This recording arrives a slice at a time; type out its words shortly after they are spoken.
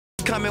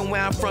coming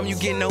where I'm from, you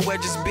get nowhere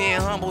just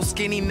being humble.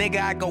 Skinny nigga,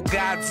 I go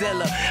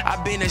Godzilla.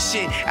 I been a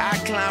shit, I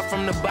climb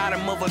from the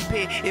bottom of a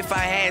pit if I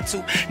had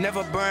to.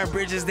 Never burn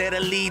bridges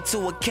that'll lead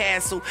to a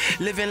castle.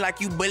 Living like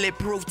you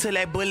bulletproof till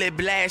that bullet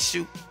blast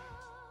you.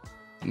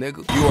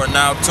 Nigga. You are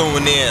now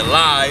tuning in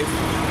live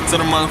to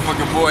the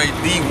motherfucking boy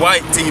D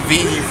White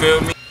TV, you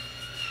feel me?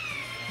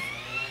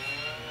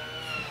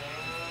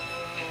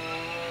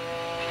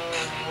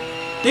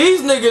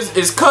 These niggas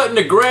is cutting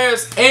the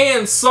grass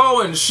and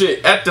sawing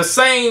shit at the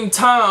same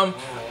time.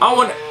 I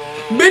want,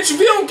 bitch, if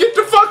you don't get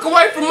the fuck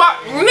away from my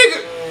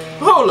nigga,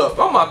 hold up,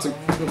 I'm about to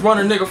run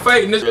a nigga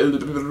fade and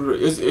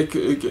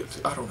it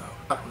gets, I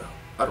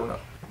don't know.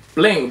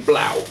 Bling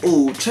blow.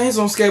 Ooh, chains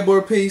on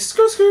skateboard piece.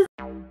 Skirt.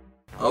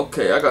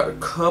 Okay, I got a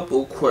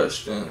couple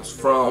questions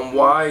from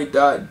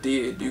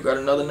Y.Did. You got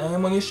another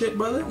name on your shit,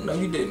 brother? No,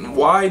 you didn't.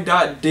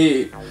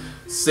 Y.Did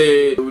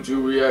said, would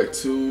you react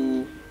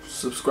to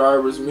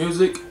subscribers'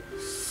 music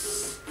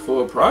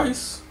for a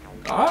price?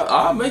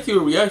 I'll make you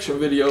a reaction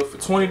video for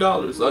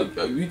 $20. Like,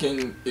 you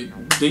can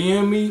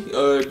DM me,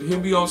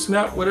 hit me on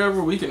Snap,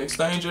 whatever. We can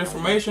exchange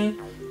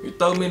information. You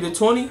throw me the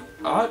 20,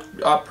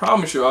 I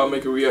promise you I'll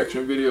make a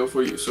reaction video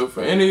for you. So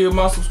for any of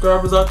my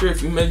subscribers out there,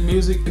 if you make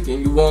music and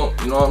you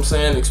want, you know what I'm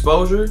saying,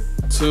 exposure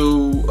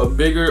to a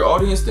bigger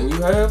audience than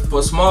you have, for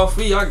a small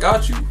fee, I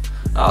got you.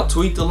 I'll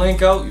tweet the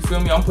link out, you feel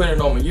me? I'm putting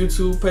it on my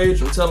YouTube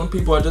page. I'm telling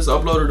people I just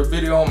uploaded a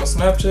video on my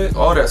Snapchat,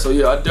 all that. So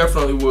yeah, I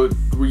definitely would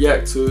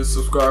react to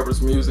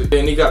subscribers' music.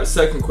 And he got a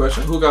second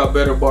question, who got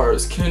better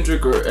bars,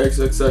 Kendrick or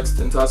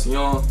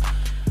XXXTentacion?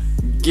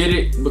 Get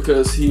it,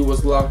 because he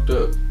was locked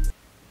up.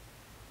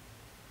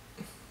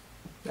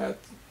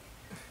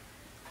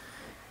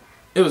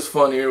 It was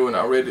funnier when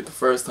I read it the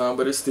first time,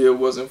 but it still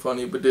wasn't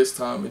funny. But this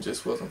time, it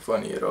just wasn't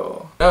funny at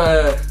all.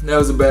 That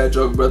was a bad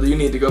joke, brother. You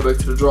need to go back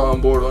to the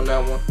drawing board on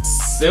that one.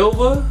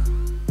 Silva,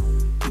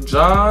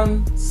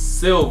 John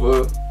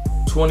Silva,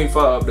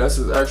 25. That's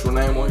his actual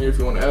name on here if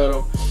you want to add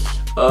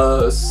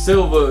him.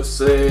 Silva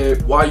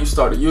said, why you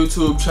start a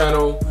YouTube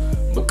channel?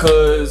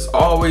 Because I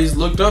always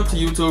looked up to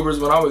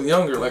YouTubers when I was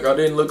younger. Like, I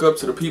didn't look up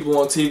to the people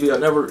on TV. I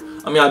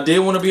did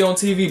want to be on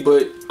TV,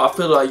 but I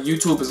feel like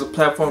YouTube is a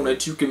platform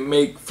that you can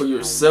make for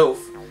yourself.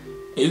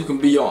 And you can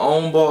be your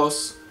own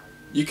boss.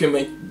 You can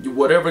make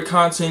whatever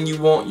content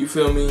you want, you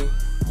feel me?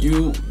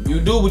 You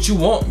do what you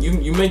want.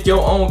 You make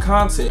your own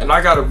content. And I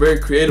got a very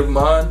creative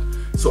mind,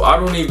 so I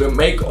don't even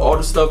make all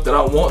the stuff that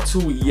I want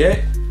to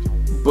yet.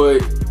 But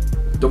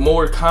the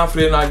more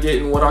confident I get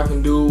in what I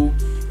can do,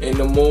 and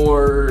the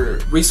more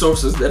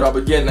resources that I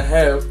begin to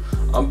have,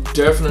 I'm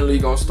definitely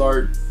gonna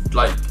start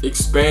like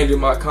expanding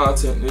my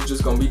content, and it's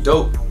just gonna be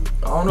dope.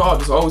 I don't know, I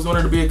just always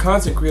wanted to be a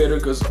content creator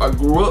because I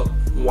grew up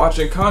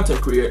watching content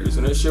creators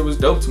and that shit was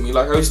dope to me.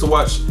 Like I used to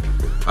watch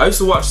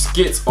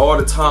skits all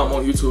the time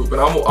on YouTube,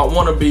 and I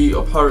want to be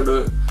a part of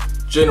the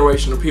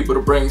generation of people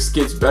to bring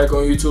skits back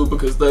on YouTube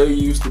because they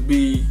used to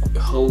be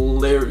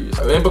hilarious.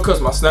 And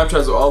because my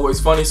Snapchats are always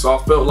funny, so I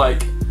felt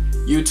like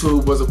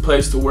YouTube was a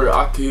place to where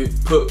I could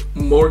put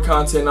more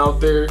content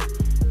out there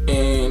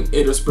and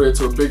it'll spread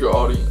to a bigger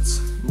audience.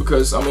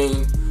 Because I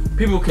mean,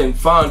 people can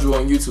find you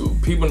on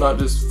YouTube. People not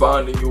just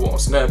finding you on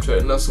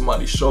Snapchat unless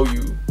somebody show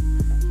you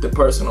the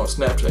person on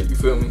Snapchat, you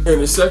feel me?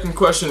 And the second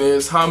question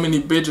is, how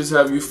many bitches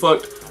have you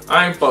fucked?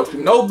 I ain't fucked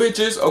no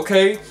bitches,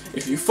 okay?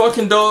 If you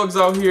fucking dogs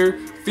out here,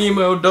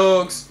 female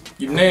dogs,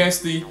 you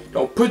nasty.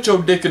 Don't put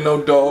your dick in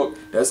no dog.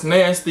 That's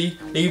nasty.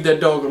 Leave that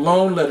dog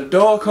alone. Let a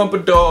dog hump a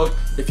dog.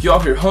 If you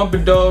out here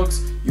humping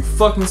dogs, you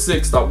fucking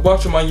sick. Stop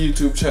watching my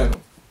YouTube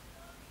channel.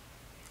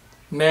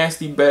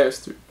 Nasty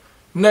bastard.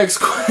 Next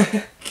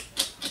question.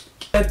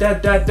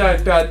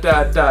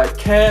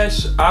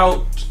 Cash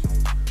out.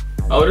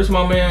 Oh, this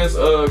my man's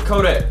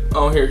Kodak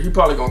on here. He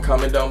probably gonna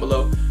comment down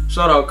below.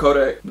 Shout out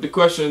Kodak. The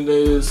question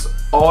is,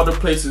 all the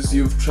places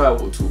you've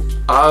traveled to.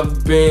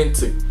 I've been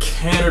to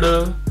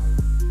Canada.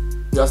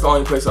 That's the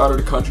only place out of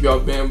the country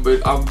I've been,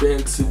 but I've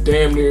been to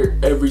damn near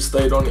every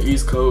state on the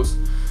East Coast.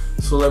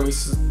 So let me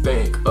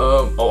think.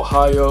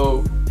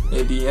 Ohio,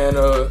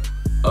 Indiana,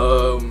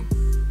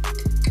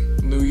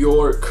 New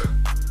York,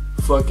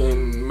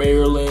 fucking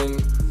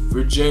Maryland,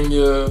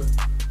 Virginia,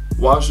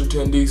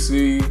 Washington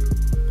DC,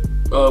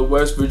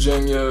 West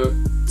Virginia,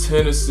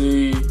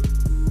 Tennessee,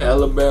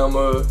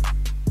 Alabama,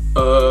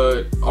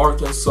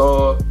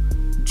 Arkansas,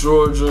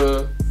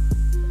 Georgia,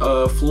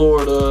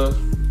 Florida.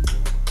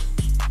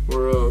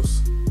 Where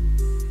else?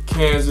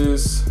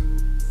 Kansas,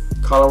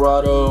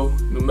 Colorado,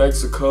 New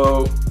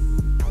Mexico,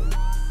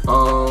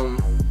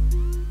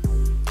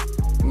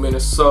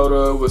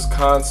 Minnesota,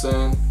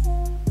 Wisconsin,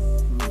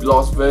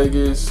 Las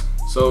Vegas,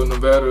 so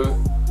Nevada.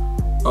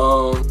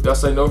 Did I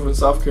say North and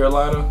South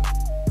Carolina?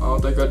 I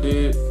don't think I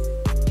did.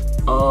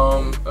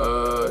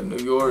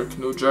 New York,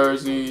 New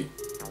Jersey.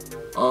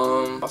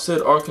 I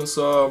said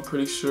Arkansas, I'm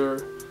pretty sure.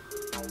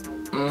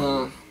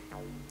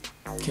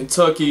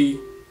 Kentucky.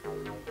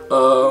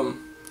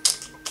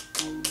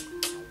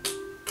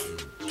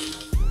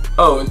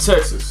 Oh, in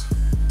Texas.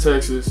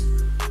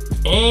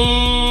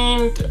 And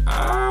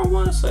I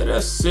want to say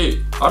that's it.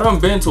 I done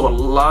been to a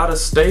lot of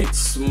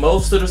states,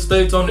 most of the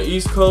states on the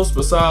East Coast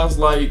besides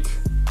like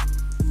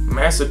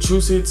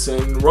Massachusetts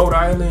and Rhode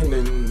Island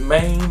and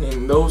Maine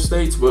and those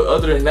states, but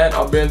other than that,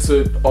 I've been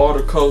to all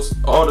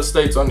the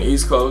states on the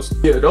East Coast.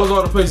 Yeah, those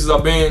are the places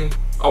I've been.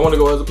 I want to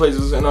go other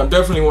places, and I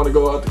definitely want to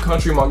go out the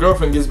country. My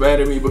girlfriend gets mad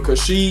at me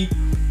because she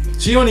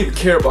don't even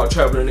care about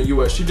traveling in the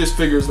US. She just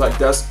figures like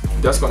that's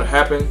gonna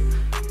happen.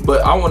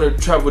 But I want to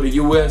travel the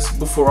US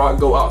before I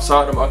go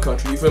outside of my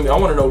country. You feel me? I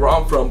want to know where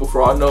I'm from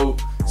before I know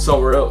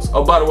somewhere else.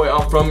 Oh, by the way,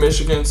 I'm from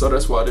Michigan, so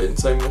that's why I didn't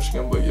say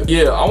Michigan. But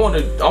yeah, I want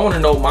to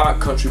know my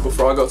country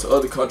before I go to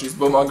other countries.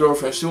 But my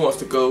girlfriend, she wants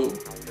to go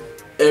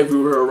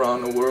everywhere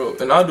around the world,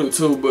 and I do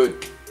too. But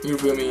you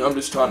feel me? I'm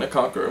just trying to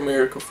conquer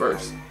America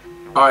first.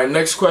 All right,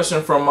 next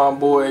question from my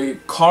boy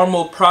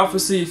Carmel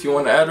Prophecy. If you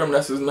want to add him,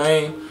 that's his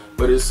name.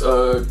 But his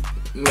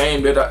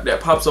name that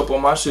pops up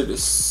on my shit is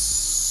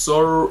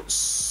Sorab.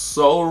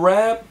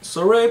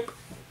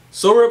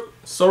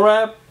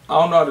 I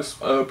don't know how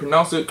to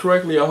pronounce it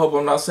correctly. I hope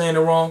I'm not saying it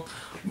wrong.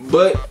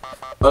 But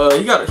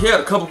he had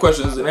a couple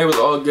questions, and they was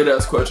all good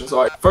ass questions.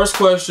 All right, first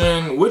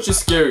question: which is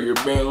scarier,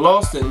 being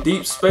lost in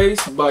deep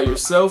space by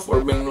yourself or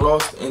being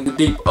lost in the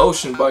deep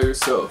ocean by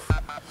yourself?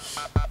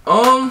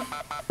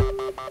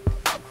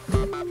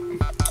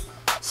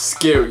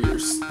 Scarier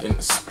in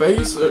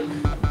space, or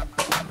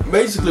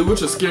basically,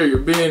 which is scarier,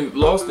 being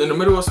lost in the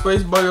middle of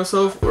space by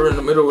yourself or in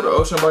the middle of the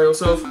ocean by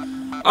yourself?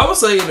 I would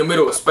say in the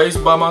middle of space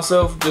by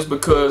myself, just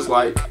because,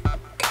 like,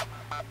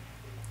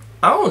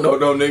 I don't know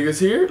no niggas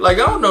here. Like,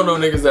 I don't know no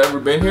niggas that ever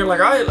been here.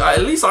 Like, I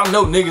at least I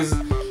know niggas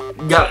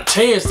got a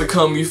chance to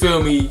come, you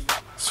feel me,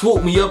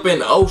 swoop me up in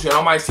the ocean.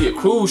 I might see a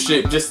cruise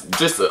ship, just a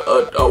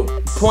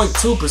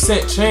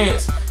 0.2%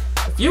 chance.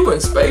 If you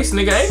in space,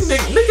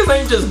 niggas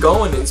ain't just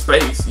going in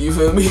space, you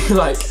feel me?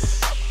 Like,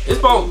 it's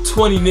about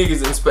 20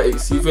 niggas in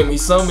space, you feel me?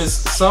 Some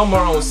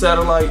are on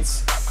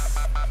satellites,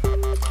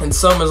 and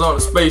some is on a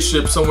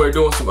spaceship somewhere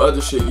doing some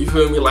other shit, you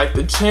feel me? Like,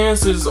 the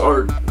chances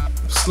are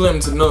slim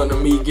to none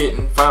of me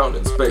getting found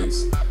in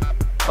space.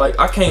 Like,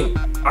 I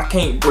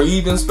can't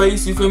breathe in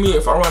space, you feel me?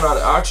 If I run out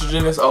of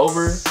oxygen, it's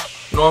over.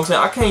 You know what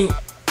I'm saying?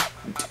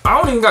 I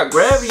don't even got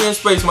gravity in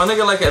space, my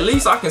nigga. Like, at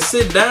least I can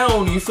sit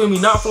down, you feel me,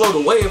 not float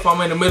away if I'm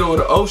in the middle of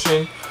the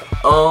ocean.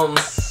 You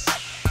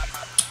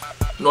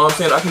know what I'm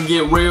saying? I can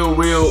get real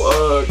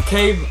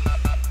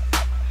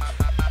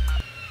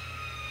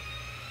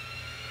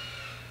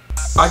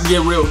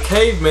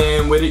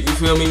caveman with it, you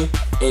feel me?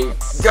 And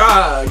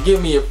God,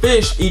 give me a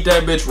fish, eat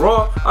that bitch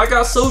raw. I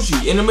got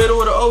sushi in the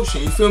middle of the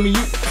ocean, you feel me?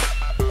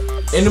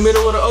 In the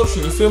middle of the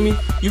ocean, you feel me?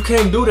 You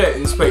can't do that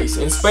in space.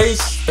 In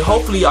space,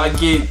 hopefully I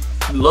get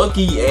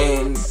lucky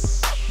and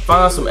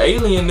find some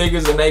alien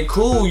niggas and they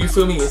cool, you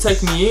feel me, and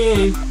take me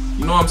in,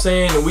 you know what I'm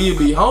saying, and we'll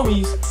be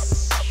homies.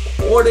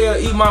 Or they'll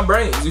eat my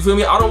brains, you feel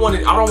me? I don't want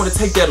to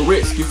take that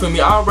risk, you feel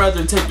me? I'd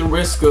rather take the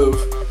risk of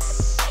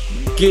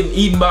getting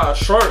eaten by a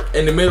shark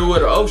in the middle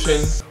of the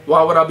ocean.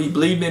 Why would I be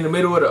bleeding in the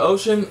middle of the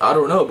ocean? I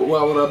don't know, but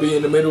why would I be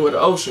in the middle of the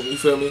ocean, you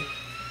feel me?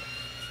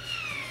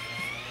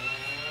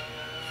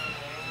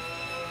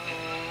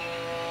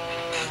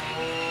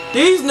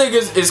 These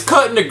niggas is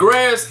cutting the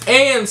grass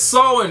and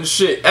sawing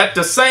shit at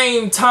the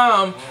same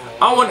time.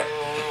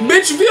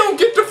 Bitch, if you don't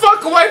get the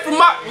fuck away from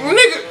my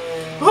nigga.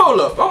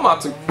 Hold up, I'm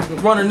about to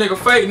run a nigga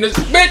fade in this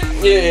bitch.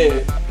 Yeah,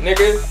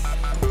 nigga.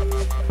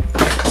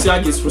 See, I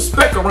get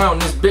respect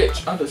around this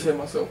bitch. I just hit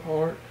myself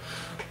hard.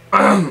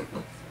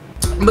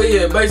 But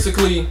yeah,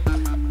 basically,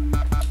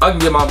 I can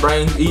get my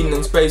brains eaten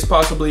in space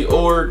possibly,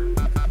 or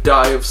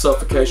die of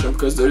suffocation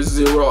because there's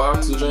zero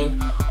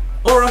oxygen.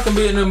 Or I can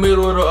be in the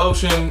middle of the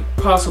ocean,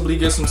 possibly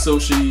get some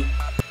sushi.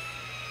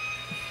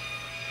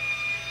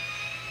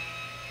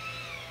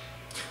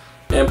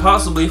 And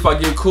possibly if I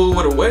get cool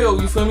with a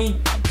whale, you feel me,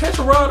 catch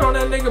a rod on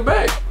that nigga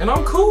back. And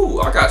I'm cool.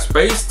 I got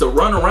space to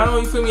run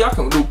around, you feel me? I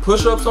can do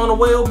push-ups on a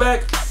whale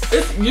back.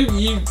 You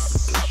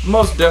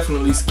most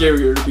definitely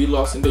scarier to be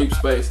lost in deep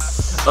space.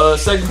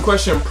 Second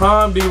question,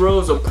 Prime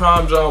D-Rose or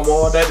Prime John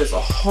Wall? That is a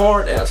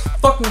hard ass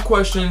fucking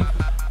question.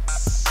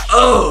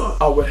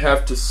 I would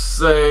have to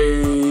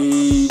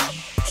say,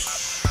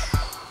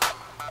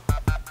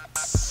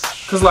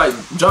 cause like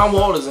John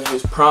Wall is in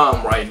his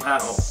prime right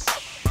now,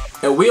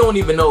 and we don't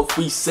even know if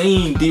we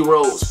seen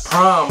D-Rose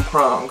prime,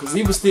 cause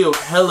he was still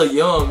hella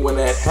young when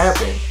that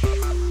happened.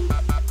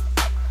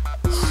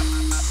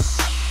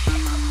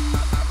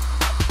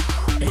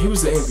 And he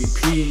was the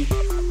MVP,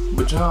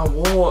 but John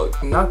Wall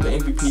not the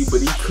MVP, but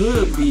he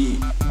could be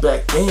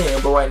back then.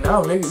 But right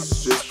now, niggas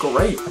is just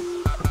great.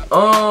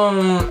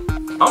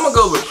 I'm gonna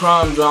go with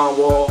Prime John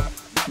Wall,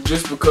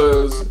 just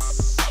because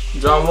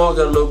John Wall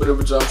got a little bit of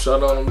a jump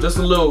shot on him, just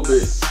a little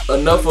bit,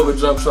 enough of a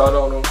jump shot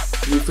on him,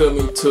 you feel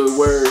me, to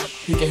where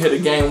he can hit a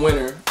game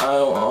winner. I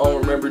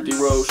don't remember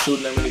D-Rose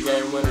shooting that many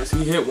game winners.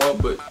 He hit one,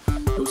 but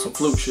it was some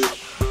fluke shit.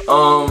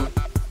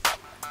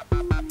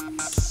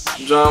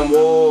 John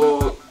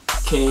Wall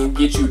can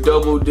get you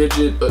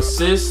double-digit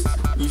assists,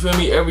 you feel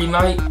me, every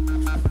night.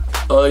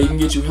 He can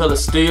get you hella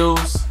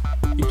steals.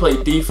 He play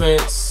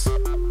defense.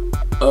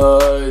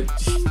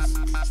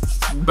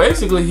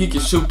 Basically he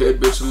can shoot that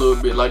bitch a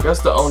little bit. Like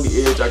that's the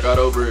only edge I got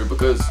over it,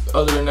 because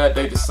other than that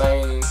they the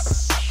same.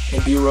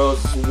 And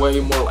D-Rose is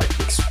way more like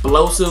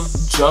explosive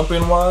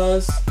jumping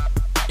wise.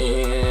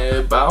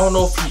 But I don't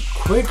know if he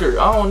quicker.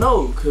 I don't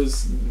know,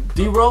 cause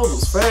D-Rose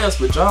was fast,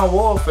 but John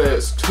Wall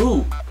fast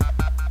too.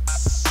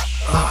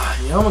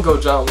 Yeah, I'm gonna go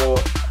John Wall.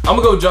 I'm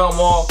gonna go John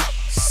Wall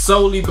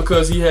solely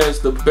because he has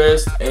the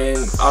best, and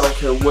I don't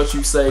care what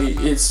you say,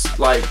 it's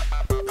like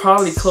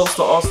probably close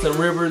to Austin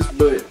Rivers,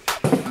 but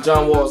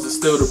John Walls is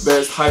still the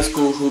best high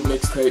school hoop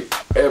mixtape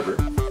ever,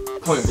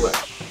 point blank.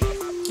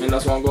 And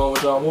that's why I'm going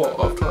with John Wall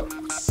off top.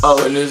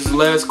 Oh, and this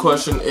last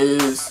question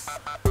is,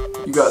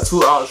 you got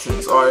two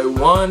options. Alright,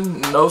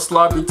 one, no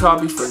sloppy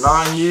toppy for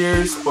 9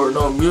 years, or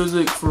no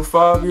music for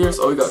 5 years.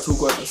 Oh, we got two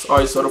questions.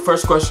 Alright, so the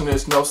first question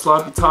is no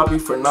sloppy toppy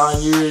for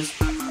 9 years,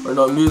 or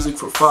no music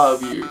for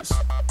 5 years.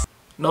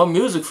 No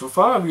music for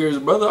 5 years,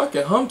 brother. I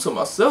can hum to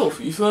myself.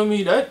 You feel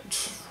me?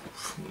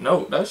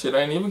 No, that shit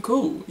ain't even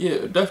cool.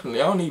 Yeah,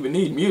 definitely. I don't even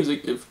need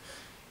music if...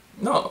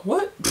 No,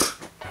 what?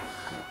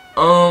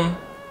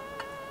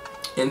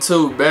 And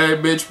two,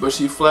 bad bitch, but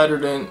she flatter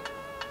than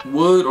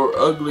wood, or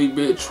ugly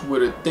bitch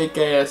with a thick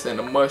ass and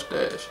a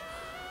mustache.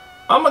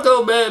 I'ma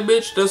go bad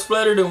bitch that's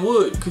flatter than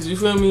wood, cause you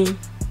feel me?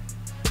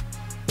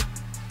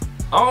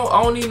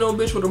 I don't need no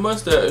bitch with a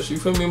mustache, you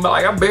feel me? But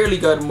like, I barely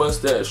got a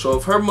mustache, so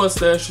if her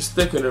mustache is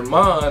thicker than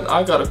mine,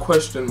 I gotta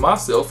question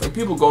myself, and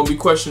people gonna be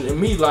questioning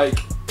me like,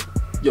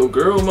 your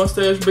girl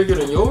mustache bigger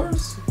than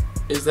yours?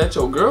 Is that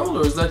your girl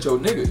or is that your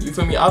nigga? You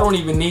feel me? I don't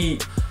even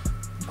need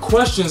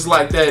questions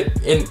like that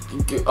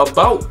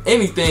about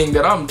anything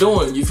that I'm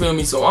doing, you feel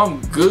me? So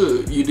I'm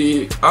good, you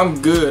dig?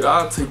 I'm good.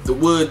 I'll take the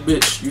wood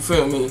bitch, you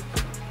feel me?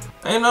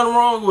 Ain't nothing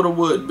wrong with a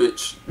wood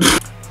bitch.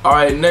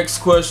 Alright, next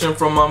question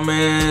from my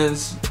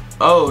man's...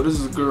 Oh, this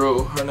is a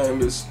girl. Her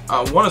name is...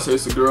 I want to say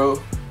it's a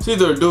girl. It's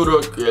either a dude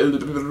or...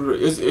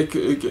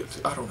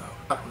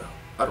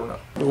 I don't know.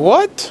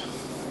 What?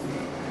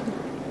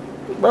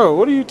 Bro,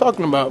 what are you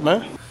talking about,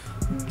 man?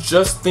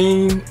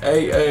 Justine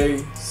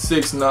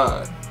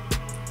AA69.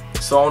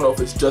 So I don't know if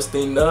it's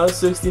Justina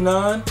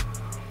 69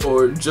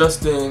 or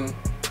Justin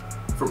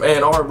from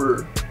Ann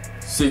Arbor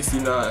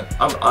 69.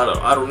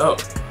 I don't know.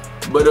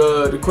 But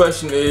the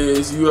question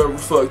is, you ever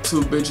fuck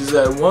two bitches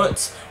at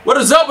once? What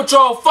is up with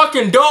y'all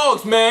fucking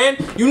dogs, man?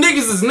 You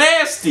niggas is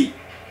nasty.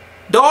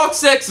 Dog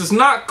sex is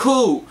not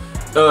cool.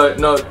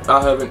 No,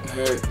 I haven't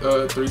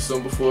had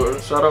threesome before.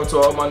 Shout out to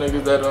all my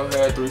niggas that done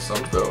had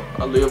threesomes though.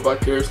 I live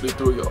vicariously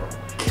through y'all.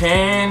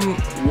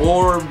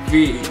 Canwar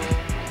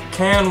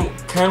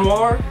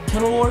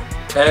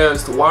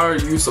asked, why are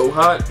you so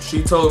hot?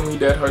 She told me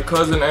that her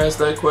cousin asked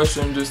that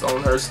question just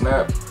on her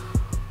snap.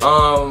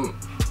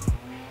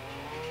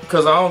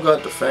 Cause I don't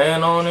got the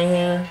fan on in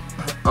here.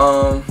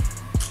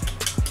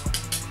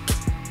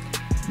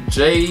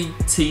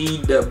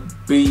 JT the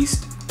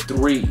Beast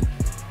 3.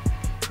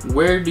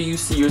 Where do you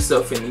see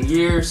yourself in a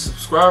year,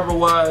 subscriber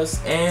wise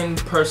and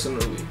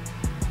personally?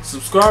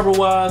 Subscriber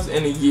wise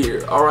in a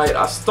year. Alright,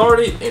 I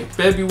started in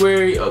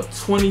February of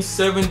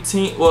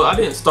 2017. Well, I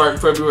didn't start in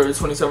February of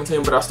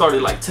 2017, but I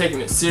started like taking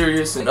it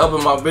serious and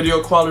upping my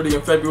video quality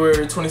in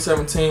February of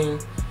 2017.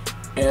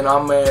 And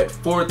I'm at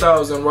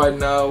 4,000 right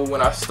now.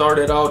 When I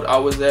started out, I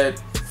was at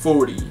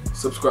 40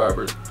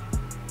 subscribers.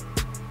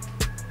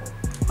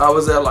 I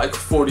was at like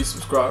 40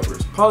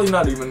 subscribers. Probably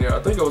not even there. I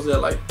think I was at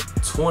like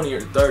 20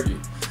 or 30.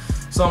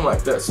 Something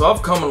like that. So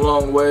I've come a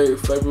long way.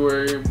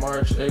 February,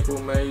 March, April,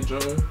 May,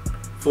 June.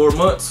 4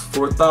 months,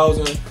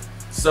 4,000.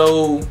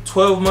 So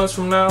 12 months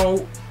from now,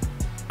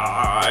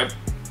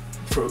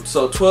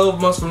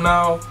 12 months from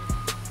now,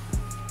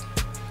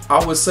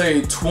 I would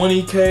say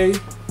 20K.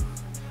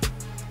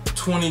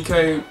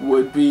 20K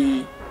would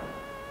be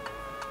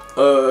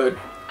a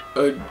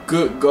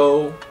good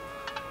goal.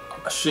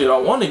 Shit, I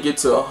want to get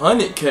to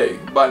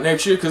 100K by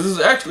next year, because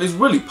it's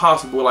really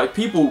possible. Like,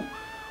 people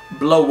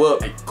blow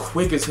up like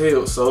quick as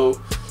hell. So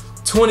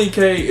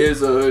 20K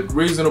is a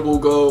reasonable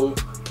goal,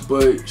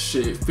 but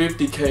shit,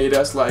 50K,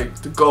 that's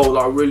like the goal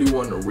I really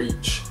want to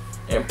reach.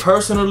 And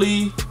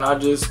personally, I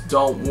just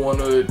don't want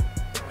to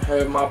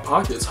have my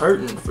pockets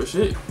hurting for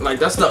shit. Like,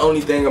 that's the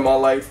only thing in my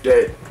life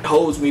that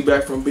holds me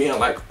back from being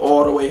like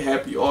all the way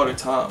happy all the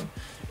time,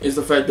 is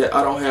the fact that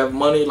I don't have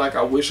money like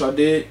I wish I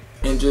did,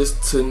 and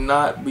just to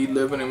not be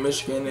living in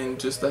Michigan, and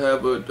just to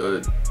have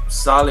a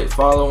solid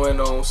following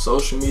on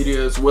social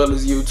media as well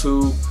as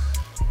YouTube.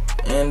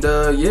 And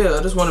yeah,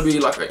 I just want to be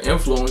like an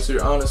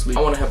influencer, honestly.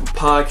 I want to have a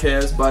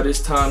podcast by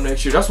this time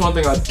next year. That's one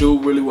thing I do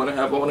really want to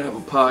have. I want to have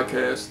a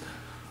podcast.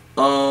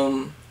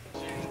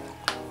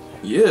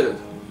 Yeah,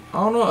 I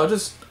don't know.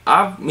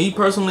 Me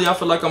personally, I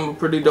feel like I'm a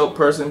pretty dope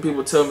person.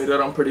 People tell me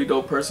that I'm a pretty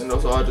dope person though,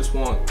 so I just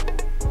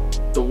want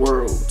the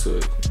world to,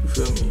 you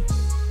feel me,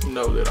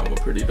 know that I'm a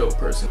pretty dope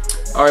person.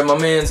 Alright, my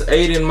man's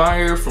Aiden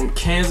Meyer from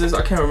Kansas.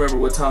 I can't remember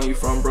what town you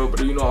from, bro,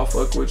 but you know I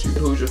fuck with you.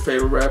 Who's your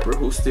favorite rapper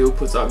who still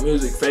puts out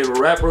music? Favorite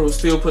rapper who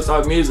still puts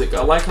out music.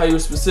 I like how you're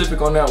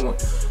specific on that one.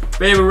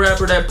 Favorite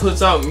rapper that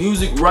puts out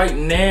music right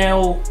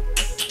now.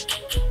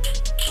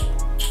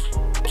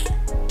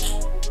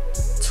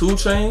 2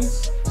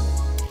 Chainz.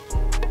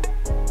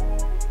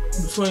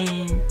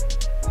 Between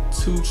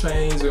 2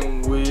 Chainz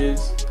and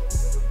Wiz,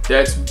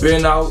 that's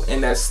been out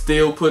and that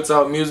still puts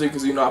out music,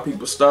 because you know how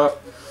people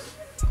stop.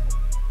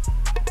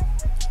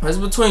 It's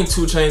between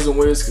 2 Chainz and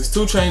Wiz, because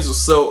 2 Chainz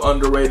was so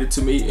underrated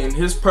to me, and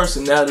his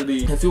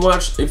personality. If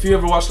you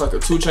ever watch like a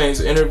 2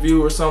 Chainz interview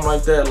or something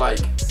like that, like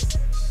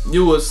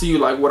you will see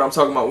like what I'm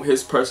talking about with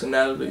his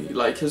personality.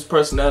 Like his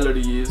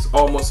personality is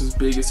almost as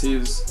big as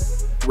his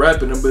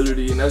rapping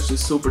ability, and that's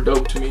just super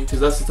dope to me,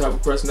 because that's the type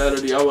of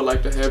personality I would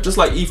like to have. Just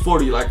like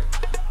E40, like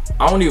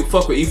I don't even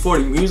fuck with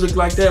E40 music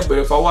like that, but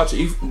if I watch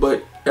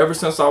but ever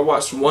since I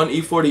watched one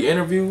E40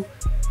 interview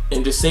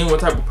and just seeing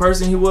what type of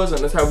person he was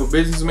and the type of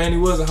businessman he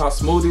was and how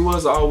smooth he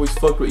was, I always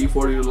fucked with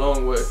E40 the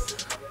long way.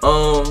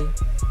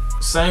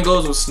 Same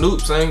goes with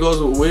Snoop, same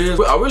goes with Wiz.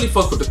 I really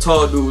fuck with the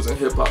tall dudes in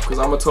hip hop, because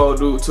I'm a tall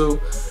dude too.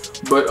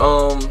 But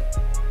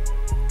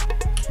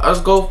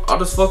I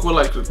just fuck with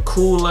like the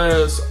cool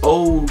ass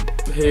old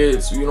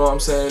heads, you know what I'm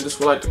saying? Just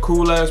with like the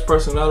cool ass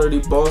personality,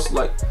 boss,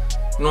 like,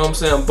 you know what I'm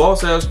saying?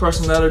 Boss ass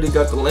personality,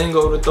 got the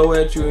lingo to throw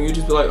at you, and you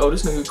just be like, oh,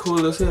 this nigga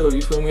cool as hell,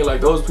 you feel me?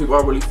 Like, those people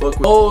I really fuck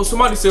with. Oh,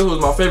 somebody said who was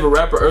my favorite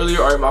rapper earlier.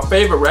 Alright, my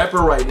favorite rapper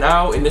right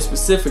now in this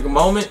specific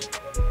moment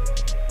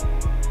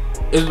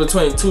is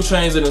between 2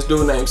 Chainz and this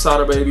dude named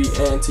Sada Baby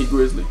and T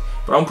Grizzly.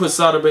 But I'm gonna put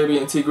Sada Baby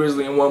and T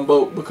Grizzly in one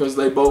boat because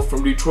they both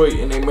from Detroit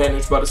and they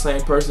managed by the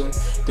same person.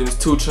 Then it's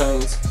 2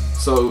 Chainz.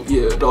 So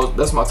yeah,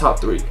 that's my top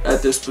 3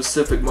 at this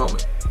specific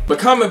moment. But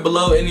comment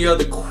below any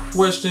other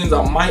questions.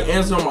 I might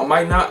answer them, I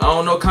might not. I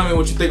don't know. Comment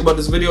what you think about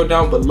this video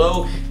down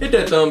below. Hit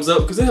that thumbs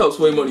up because it helps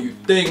way more than you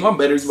think. My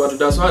battery's about to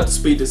die, so I have to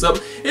speed this up.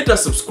 Hit that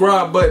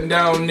subscribe button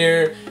down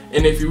there.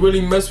 And if you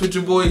really mess with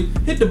your boy,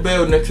 hit the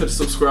bell next to the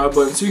subscribe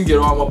button so you can get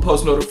all my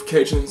post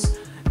notifications.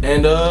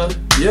 And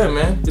yeah,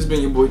 man, it's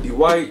been your boy D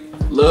White.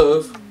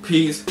 Love,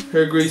 peace,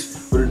 hair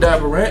grease with a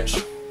dab of ranch,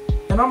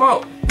 and I'm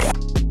out.